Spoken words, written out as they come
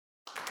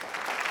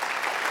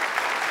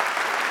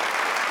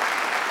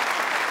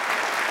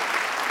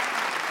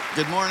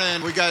Good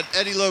morning. We got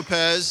Eddie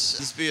Lopez.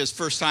 This will be his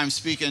first time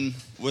speaking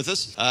with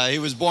us. He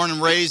was born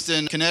and raised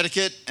in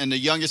Connecticut and the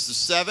youngest of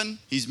 7.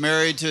 He's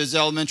married to his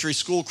elementary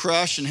school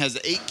crush and has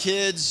 8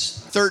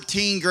 kids,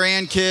 13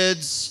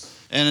 grandkids,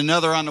 and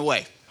another on the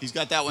way. He's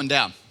got that one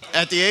down.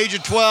 At the age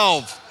of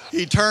 12,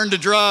 he turned to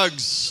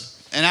drugs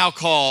and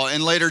alcohol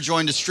and later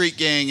joined a street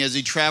gang as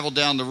he traveled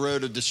down the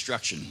road of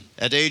destruction.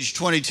 At age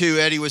 22,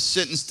 Eddie was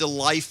sentenced to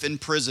life in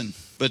prison.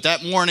 But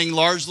that morning,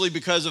 largely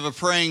because of a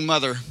praying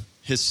mother,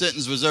 his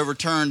sentence was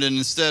overturned and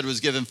instead was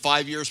given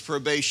 5 years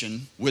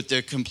probation with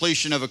the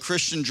completion of a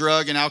Christian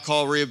drug and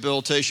alcohol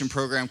rehabilitation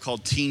program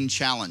called Teen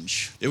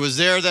Challenge. It was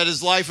there that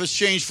his life was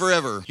changed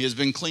forever. He has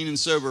been clean and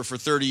sober for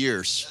 30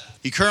 years.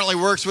 He currently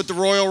works with the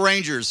Royal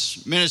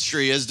Rangers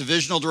Ministry as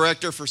Divisional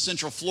Director for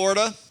Central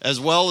Florida, as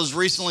well as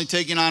recently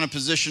taking on a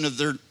position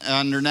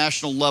on their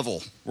national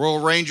level. Royal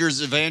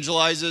Rangers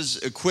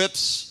evangelizes,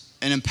 equips,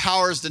 and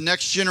empowers the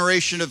next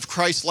generation of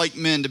Christ-like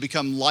men to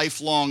become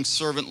lifelong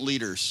servant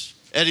leaders.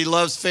 Eddie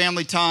loves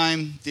family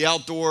time, the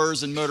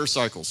outdoors, and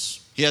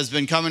motorcycles. He has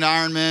been coming to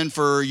IronMen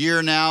for a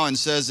year now and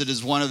says it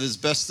is one of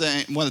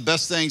the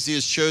best things he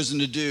has chosen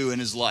to do in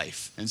his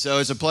life. And so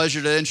it's a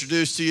pleasure to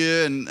introduce to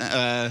you and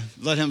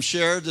let him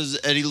share. This is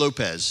Eddie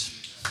Lopez.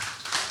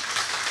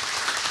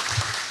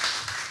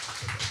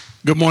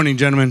 Good morning,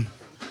 gentlemen.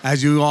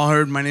 As you all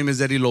heard, my name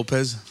is Eddie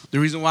Lopez. The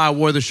reason why I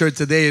wore the shirt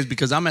today is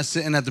because I'm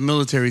sitting at the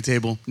military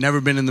table.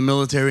 Never been in the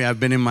military. I've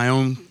been in my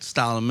own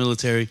style of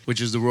military, which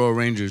is the Royal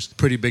Rangers.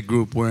 Pretty big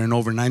group. We're in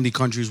over 90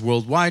 countries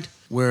worldwide.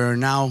 We're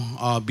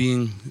now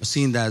being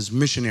seen as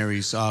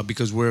missionaries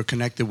because we're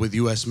connected with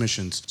U.S.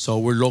 missions. So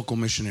we're local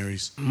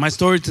missionaries. My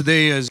story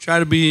today is try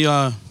to be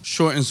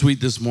short and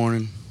sweet this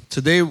morning.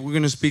 Today we're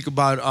going to speak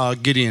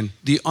about Gideon,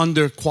 the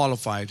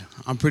underqualified.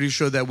 I'm pretty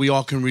sure that we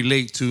all can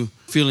relate to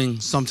feeling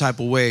some type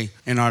of way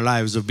in our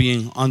lives of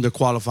being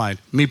underqualified.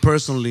 Me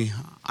personally,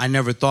 I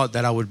never thought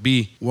that I would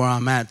be where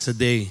I'm at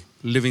today,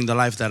 living the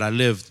life that I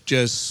lived.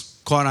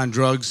 Just caught on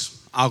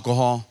drugs,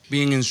 alcohol,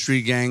 being in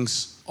street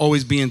gangs,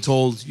 always being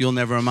told you'll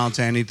never amount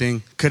to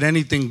anything. Could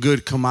anything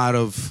good come out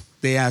of,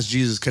 they asked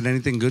Jesus, could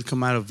anything good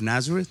come out of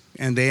Nazareth?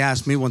 And they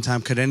asked me one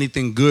time, could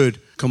anything good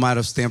come out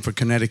of Stamford,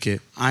 Connecticut?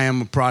 I am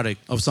a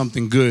product of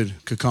something good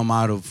could come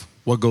out of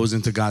what goes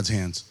into God's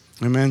hands.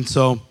 Amen.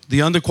 So the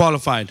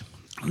underqualified,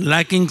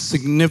 lacking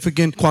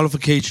significant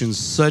qualifications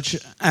such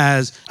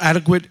as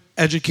adequate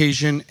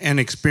education and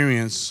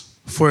experience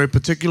for a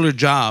particular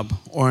job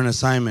or an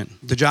assignment.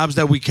 The jobs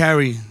that we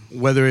carry,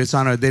 whether it's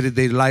on our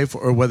day-to-day life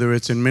or whether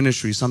it's in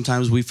ministry,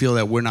 sometimes we feel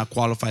that we're not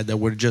qualified, that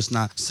we're just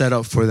not set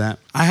up for that.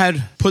 I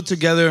had put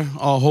together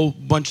a whole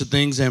bunch of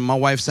things, and my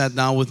wife sat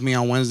down with me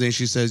on Wednesday and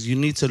she says, you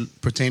need to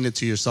pertain it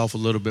to yourself a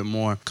little bit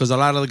more, because a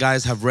lot of the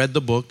guys have read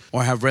the book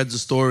or have read the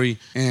story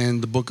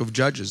in the book of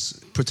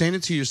Judges. Pertain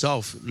it to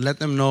yourself. Let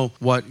them know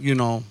what,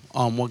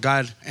 what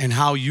God and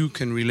how you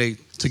can relate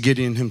to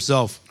Gideon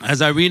himself.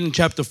 As I read in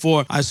chapter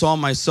 4, I saw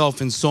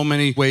myself in so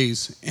many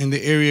ways in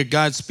the area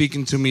God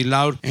speaking to me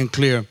loud and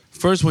clear.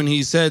 First, when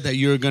he said that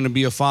you're going to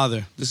be a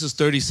father. This is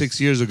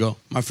 36 years ago.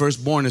 My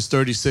firstborn is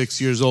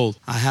 36 years old.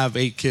 I have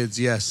 8 kids,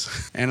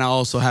 yes. And I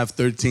also have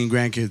 13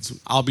 grandkids.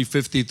 I'll be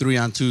 53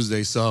 on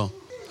Tuesday, so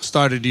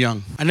started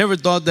young. I never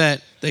thought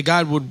that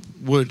God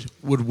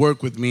would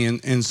work with me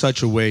in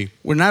such a way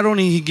where not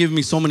only he give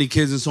me so many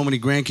kids and so many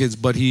grandkids,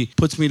 but he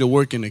puts me to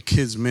work in a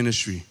kids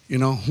ministry.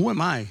 Who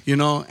am I?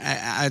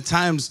 At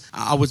times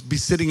I would be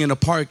sitting in a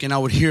park and I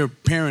would hear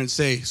parents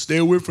say, stay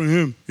away from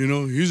him.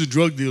 He's a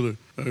drug dealer.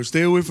 Or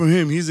stay away from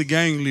him. He's a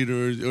gang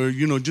leader. Or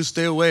just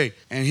stay away.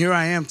 And here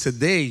I am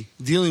today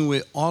dealing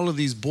with all of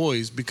these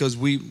boys because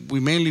we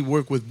mainly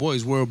work with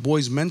boys. We're a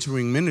boys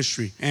mentoring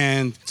ministry.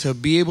 And to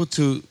be able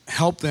to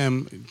help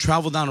them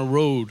travel down a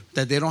road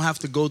that they don't have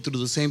to go through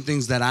the same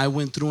things that I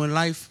went through in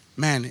life,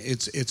 man,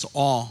 it's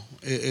all.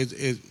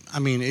 It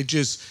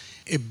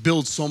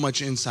builds so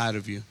much inside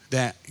of you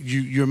that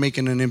you're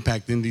making an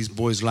impact in these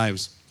boys'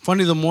 lives.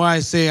 Funny, the more I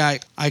say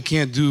I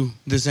can't do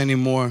this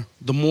anymore,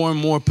 the more and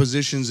more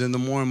positions and the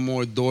more and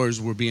more doors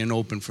were being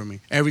opened for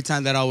me. Every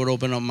time that I would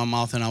open up my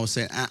mouth and I would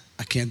say,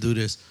 I can't do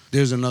this,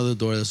 there's another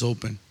door that's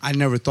open. I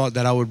never thought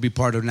that I would be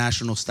part of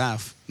national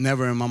staff.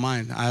 Never in my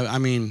mind. I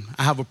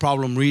have a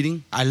problem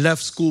reading. I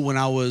left school when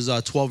I was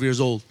 12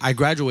 years old. I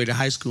graduated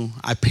high school.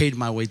 I paid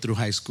my way through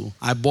high school.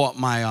 I bought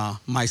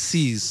my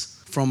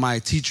C's from my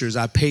teachers.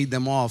 I paid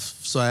them off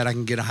so that I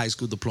can get a high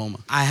school diploma.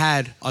 I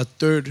had a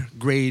 3rd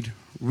grade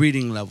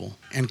reading level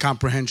and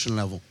comprehension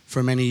level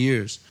for many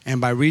years. And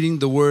by reading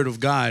the Word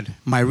of God,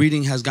 my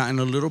reading has gotten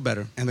a little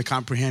better and the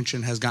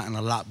comprehension has gotten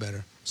a lot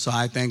better. So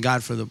I thank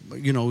God for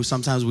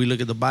sometimes we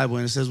look at the Bible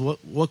and it says,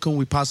 what can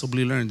we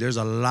possibly learn? There's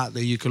a lot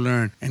that you can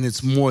learn, and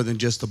it's more than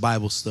just a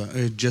Bible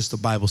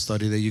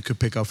study that you could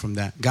pick up from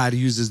that. God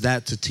uses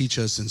that to teach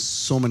us in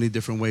so many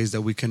different ways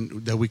that we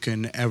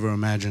can ever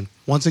imagine.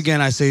 Once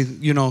again, I say,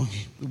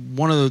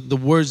 one of the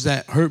words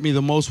that hurt me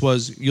the most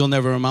was, you'll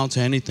never amount to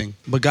anything.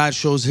 But God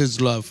shows his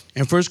love.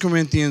 In 1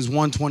 Corinthians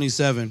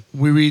 1:27,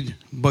 we read,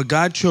 but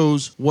God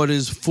chose what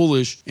is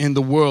foolish in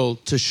the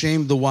world to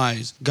shame the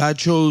wise. God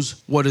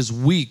chose what is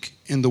weak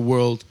in the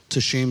world to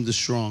shame the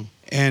strong.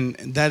 And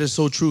that is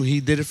so true. He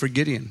did it for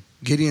Gideon.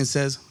 Gideon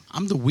says,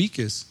 I'm the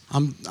weakest.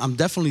 I'm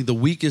definitely the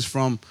weakest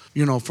from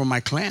my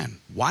clan.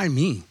 Why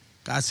me?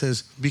 God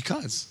says,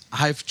 because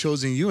I've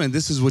chosen you and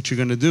this is what you're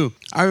going to do.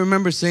 I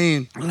remember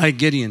saying, like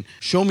Gideon,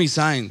 show me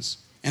signs.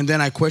 And then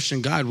I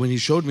questioned God when he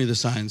showed me the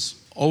signs,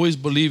 always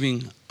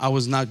believing I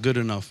was not good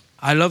enough.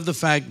 I love the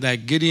fact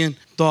that Gideon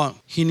thought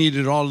he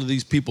needed all of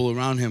these people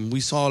around him. We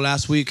saw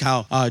last week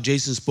how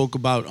Jason spoke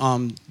about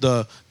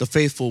the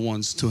faithful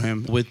ones to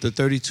him with the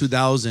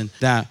 32,000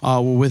 that were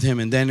with him,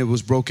 and then it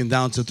was broken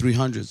down to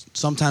 300.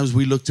 Sometimes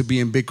we look to be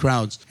in big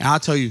crowds. And I'll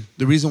tell you,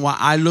 the reason why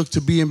I looked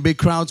to be in big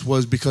crowds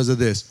was because of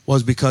this,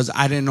 was because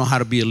I didn't know how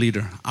to be a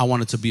leader. I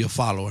wanted to be a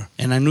follower.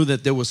 And I knew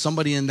that there was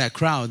somebody in that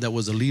crowd that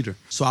was a leader,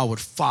 so I would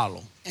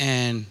follow.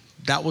 And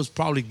that was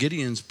probably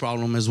Gideon's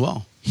problem as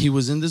well. He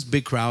was in this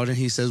big crowd and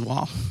he says,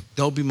 well,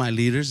 they'll be my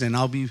leaders and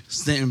I'll be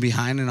sitting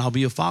behind and I'll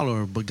be a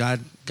follower. But God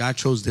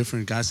chose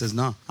different. God says,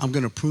 no, I'm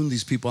going to prune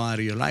these people out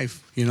of your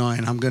life, and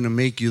I'm going to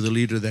make you the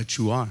leader that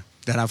you are,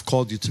 that I've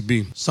called you to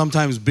be.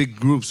 Sometimes big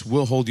groups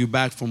will hold you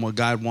back from what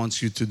God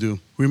wants you to do.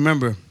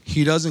 Remember,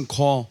 he doesn't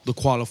call the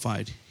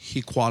qualified.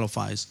 He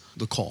qualifies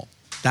the call.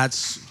 That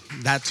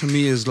to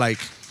me is like,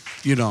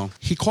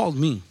 he called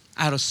me.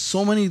 Out of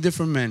so many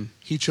different men,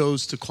 he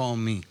chose to call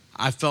me.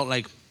 I felt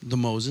like the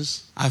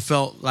Moses. I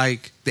felt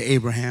like the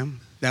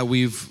Abraham that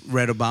we've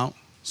read about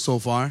so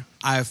far.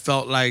 I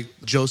felt like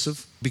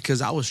Joseph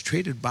because I was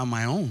traded by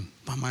my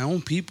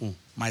own people.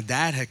 My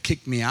dad had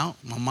kicked me out.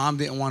 My mom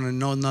didn't want to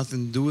know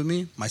nothing to do with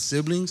me. My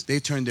siblings, they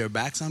turned their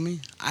backs on me.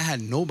 I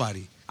had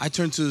nobody. I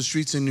turned to the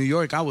streets in New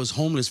York. I was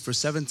homeless for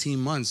 17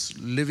 months,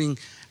 living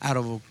out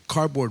of a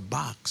cardboard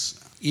box,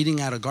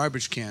 eating out of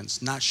garbage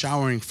cans, not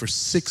showering for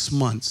 6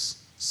 months.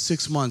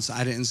 6 months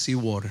I didn't see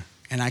water.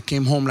 And I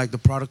came home like the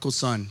prodigal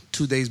son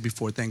 2 days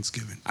before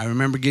Thanksgiving. I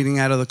remember getting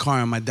out of the car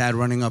and my dad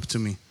running up to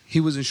me.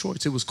 He was in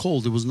shorts. It was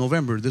cold. It was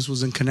November. This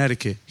was in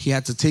Connecticut. He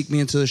had to take me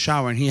into the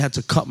shower and he had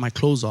to cut my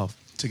clothes off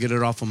to get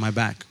it off of my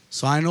back.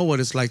 So I know what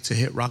it's like to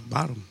hit rock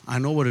bottom. I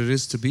know what it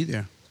is to be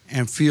there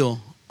and feel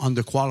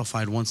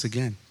underqualified once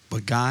again.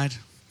 But God,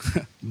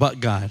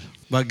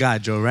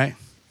 Joe, right?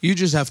 You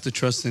just have to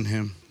trust in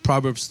him.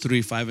 Proverbs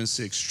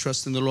 3:5-6.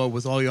 Trust in the Lord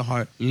with all your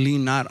heart.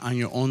 Lean not on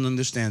your own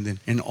understanding.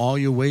 In all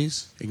your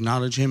ways,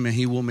 acknowledge him and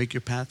he will make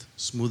your path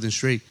smooth and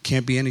straight.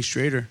 Can't be any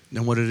straighter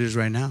than what it is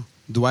right now.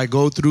 Do I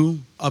go through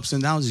ups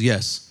and downs?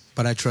 Yes,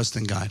 but I trust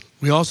in God.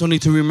 We also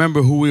need to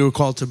remember who we were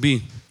called to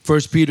be.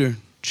 1 Peter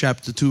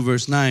chapter 2,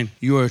 verse 9.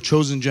 You are a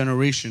chosen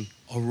generation,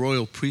 a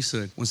royal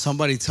priesthood. When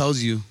somebody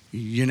tells you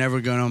you're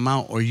never going to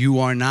amount or you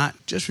are not,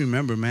 just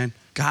remember, man,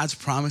 God's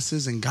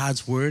promises and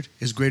God's word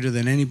is greater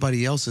than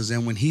anybody else's.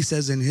 And when he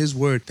says in his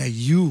word that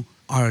you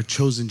are a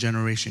chosen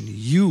generation,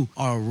 you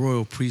are a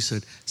royal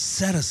priesthood,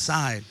 set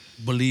aside,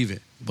 believe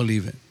it.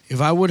 If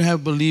I would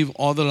have believed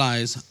all the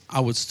lies,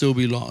 I would still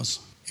be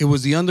lost. It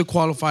was the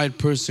underqualified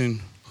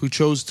person who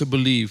chose to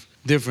believe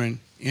different.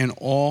 In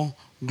all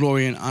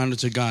glory and honor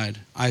to God,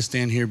 I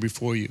stand here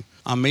before you.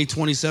 On May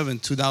 27,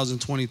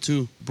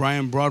 2022,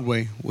 Brian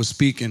Broadway was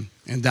speaking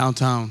in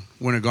downtown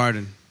Winter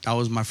Garden. That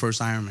was my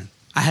first IronMen.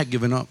 I had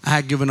given up. I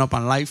had given up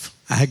on life.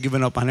 I had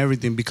given up on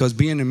everything because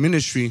being in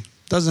ministry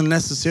doesn't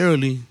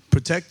necessarily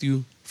protect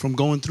you from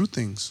going through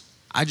things.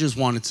 I just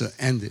wanted to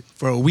end it.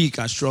 For a week,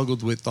 I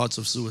struggled with thoughts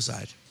of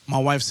suicide. My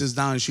wife sits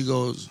down and she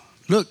goes,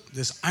 look,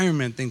 this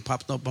IronMen thing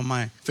popped up on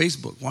my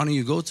Facebook. Why don't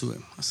you go to it?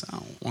 I said, I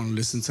don't want to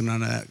listen to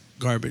none of that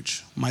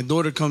garbage. My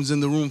daughter comes in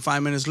the room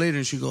 5 minutes later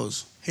and she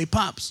goes, hey,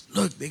 Pops,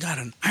 look, they got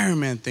an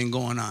IronMen thing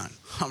going on.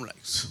 I'm like,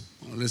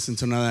 I don't listen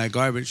to none of that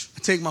garbage. I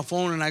take my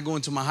phone and I go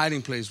into my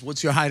hiding place.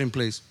 What's your hiding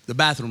place? The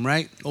bathroom,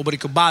 right? Nobody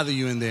could bother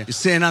you in there. You're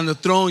sitting on the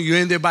throne. You're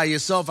in there by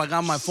yourself. I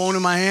got my phone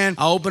in my hand.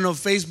 I open up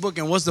Facebook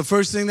and what's the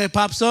first thing that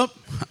pops up?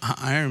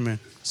 IronMen.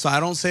 So I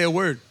don't say a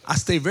word. I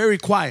stay very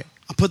quiet.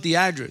 I put the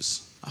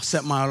address. I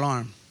set my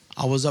alarm.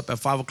 I was up at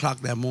 5 o'clock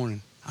that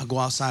morning. I go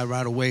outside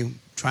right away,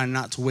 trying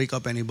not to wake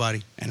up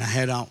anybody. And I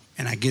head out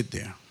and I get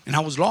there. And I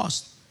was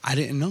lost. I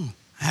didn't know.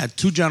 I had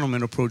 2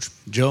 gentlemen approach.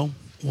 Joe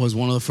was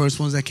one of the first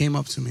ones that came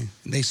up to me.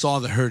 And they saw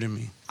the hurt in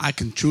me. I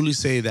can truly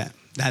say that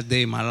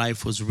day my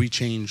life was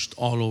rechanged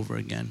all over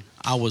again.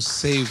 I was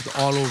saved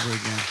all over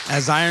again.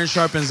 As iron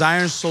sharpens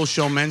iron, so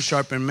shall men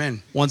sharpen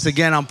men. Once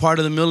again, I'm part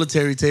of the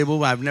military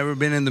table. I've never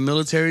been in the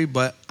military,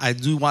 but I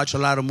do watch a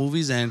lot of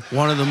movies. And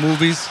one of the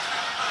movies,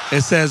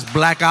 it says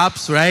Black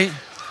Ops, right?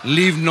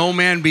 Leave no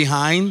man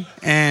behind.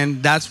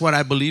 And that's what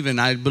I believe in.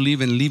 I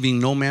believe in leaving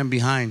no man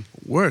behind.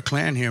 We're a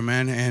clan here,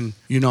 man. And,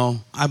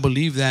 I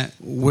believe that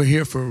we're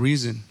here for a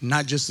reason,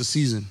 not just a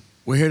season.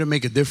 We're here to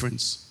make a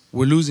difference.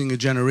 We're losing a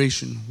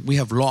generation. We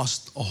have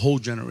lost a whole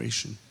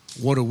generation.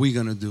 What are we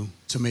going to do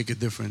to make a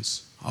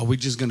difference? Are we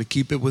just going to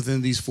keep it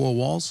within these 4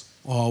 walls?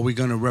 Or are we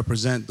going to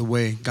represent the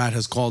way God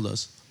has called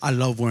us? I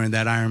love wearing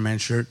that IronMen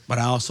shirt, but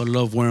I also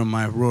love wearing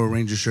my Royal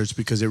Ranger shirts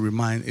because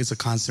it's a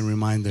constant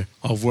reminder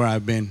of where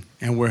I've been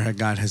and where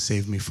God has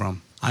saved me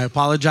from. I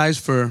apologize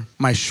for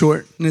my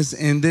shortness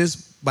in this,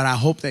 but I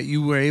hope that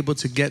you were able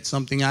to get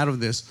something out of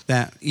this,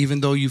 that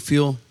even though you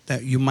feel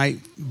that you might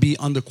be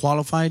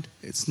underqualified,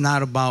 it's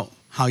not about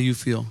how you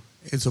feel.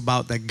 It's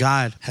about that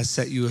God has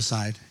set you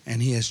aside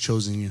and he has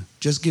chosen you.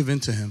 Just give in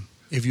to him.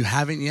 If you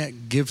haven't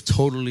yet, give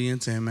totally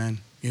into him, man.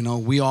 You know,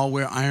 we all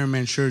wear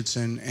IronMen shirts,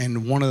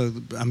 and one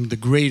of the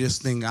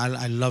greatest thing,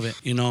 I love it,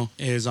 you know,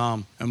 is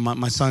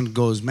my son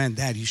goes, man,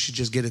 Dad, you should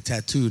just get it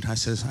tattooed. I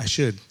says, I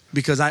should.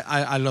 Because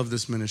I love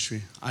this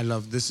ministry. I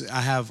love this.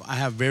 I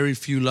have very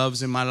few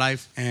loves in my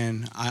life,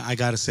 and I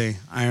got to say,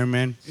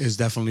 IronMen is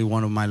definitely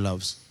one of my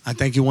loves. I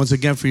thank you once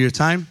again for your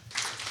time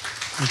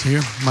and to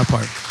hear my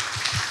part.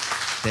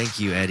 Thank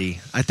you, Eddie.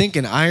 I think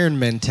an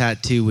IronMen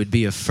tattoo would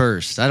be a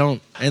first.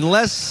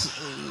 Unless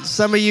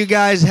some of you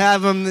guys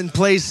have them in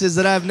places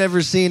that I've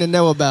never seen and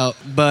know about.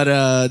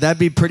 But that'd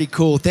be pretty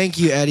cool. Thank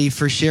you, Eddie,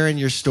 for sharing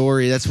your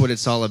story. That's what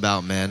it's all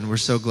about, man. We're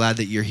so glad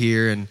that you're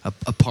here and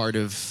a part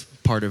of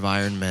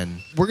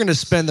IronMen. We're going to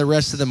spend the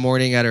rest of the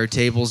morning at our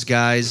tables,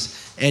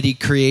 guys. Eddie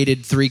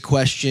created 3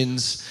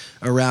 questions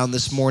around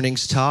this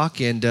morning's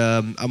talk, and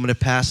I'm going to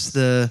pass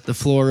the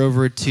floor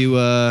over to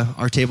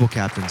our table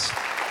captains.